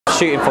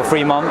shooting for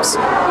 3 months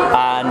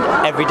and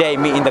every day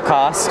meeting the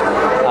cast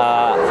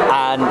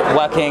and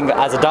working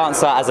as a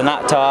dancer, as an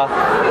actor.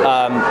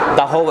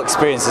 The whole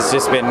experience has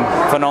just been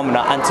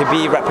phenomenal, and to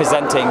be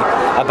representing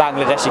a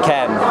Bangladeshi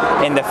Ken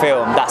in the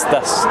film, that's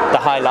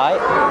the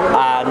highlight.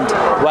 And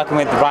working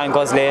with Ryan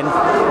Gosling,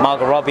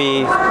 Margot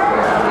Robbie,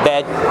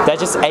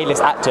 they're just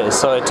A-list actors,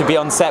 so to be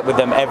on set with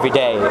them every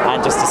day and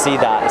just to see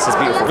that, it's just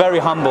beautiful.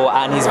 Very humble,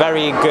 and he's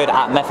very good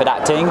at method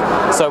acting,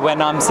 so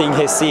when I'm seeing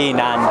his scene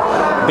and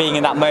being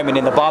in that moment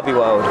in the Barbie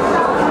world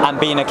and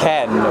being a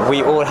Ken, we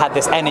all had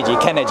this energy,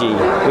 Kenergy.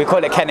 We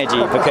call it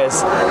Kenergy because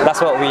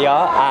that's what we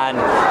are, and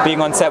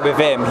being on set with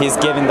him, he's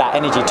given that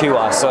energy to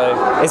us, so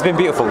it's been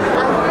beautiful.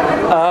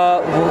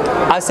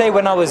 I say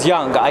when I was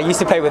young, I used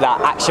to play with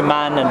that Action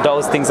Man and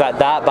dolls, things like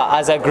that, but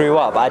as I grew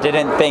up, I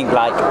didn't think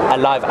like a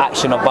live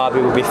action of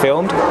Barbie would be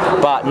filmed,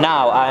 but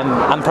now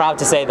I'm proud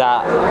to say that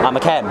I'm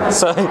a Ken,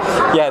 so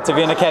yeah, to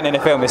be in a Ken in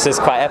a film is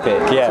just quite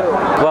epic, yeah.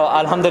 Well,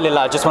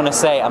 alhamdulillah, I just want to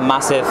say a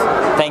massive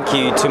thank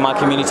you to my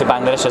community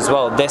Bangladesh as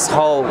well. This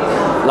whole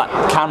like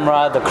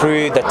camera, the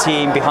crew, the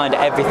team behind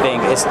everything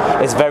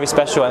is very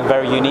special and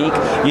very unique.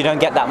 You don't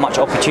get that much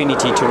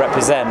opportunity to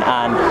represent,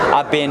 and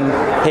I've been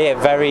here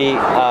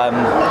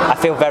I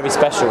feel very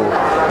special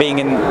being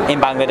in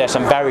Bangladesh.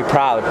 I'm very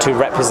proud to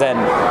represent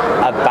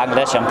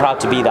Bangladesh. I'm proud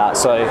to be that.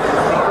 So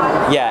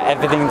yeah,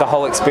 everything, the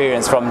whole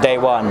experience from day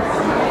one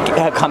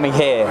coming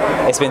here,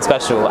 it's been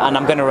special, and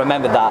I'm going to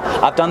remember that.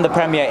 I've done the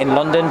premiere in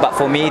London, but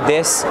for me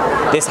this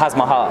has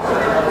my heart.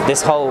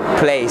 This whole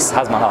place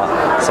has my heart.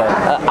 So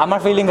আমার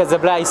feeling আছে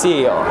ব্লাইসি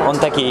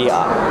অন্তকি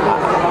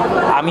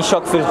আমি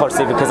শক feel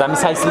করছি because আমি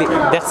চাইছিলি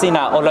দেখছি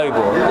না ওলাইব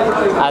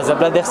আর যা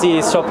দেখছি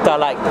সবটা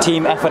লাইক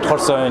টিম এফর্ট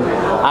করছেন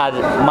আর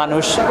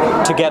মানুষ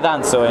টুগেদার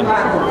আনছেন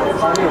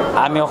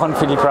আমি এখন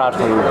ফিলি প্রাউড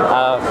করি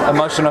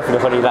emotional ফিল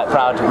করি like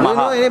proud.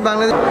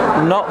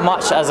 Not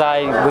much as I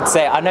would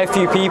say. I know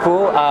few people,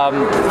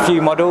 few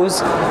models,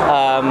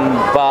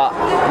 but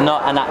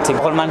not an acting.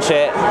 All মানুষে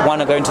want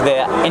to go into the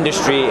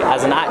industry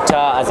as an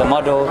actor, as a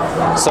model,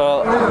 so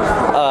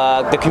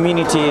the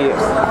community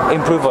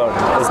improver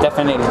is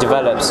definitely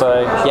developed, so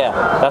yeah,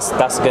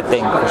 that's a good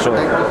thing for sure.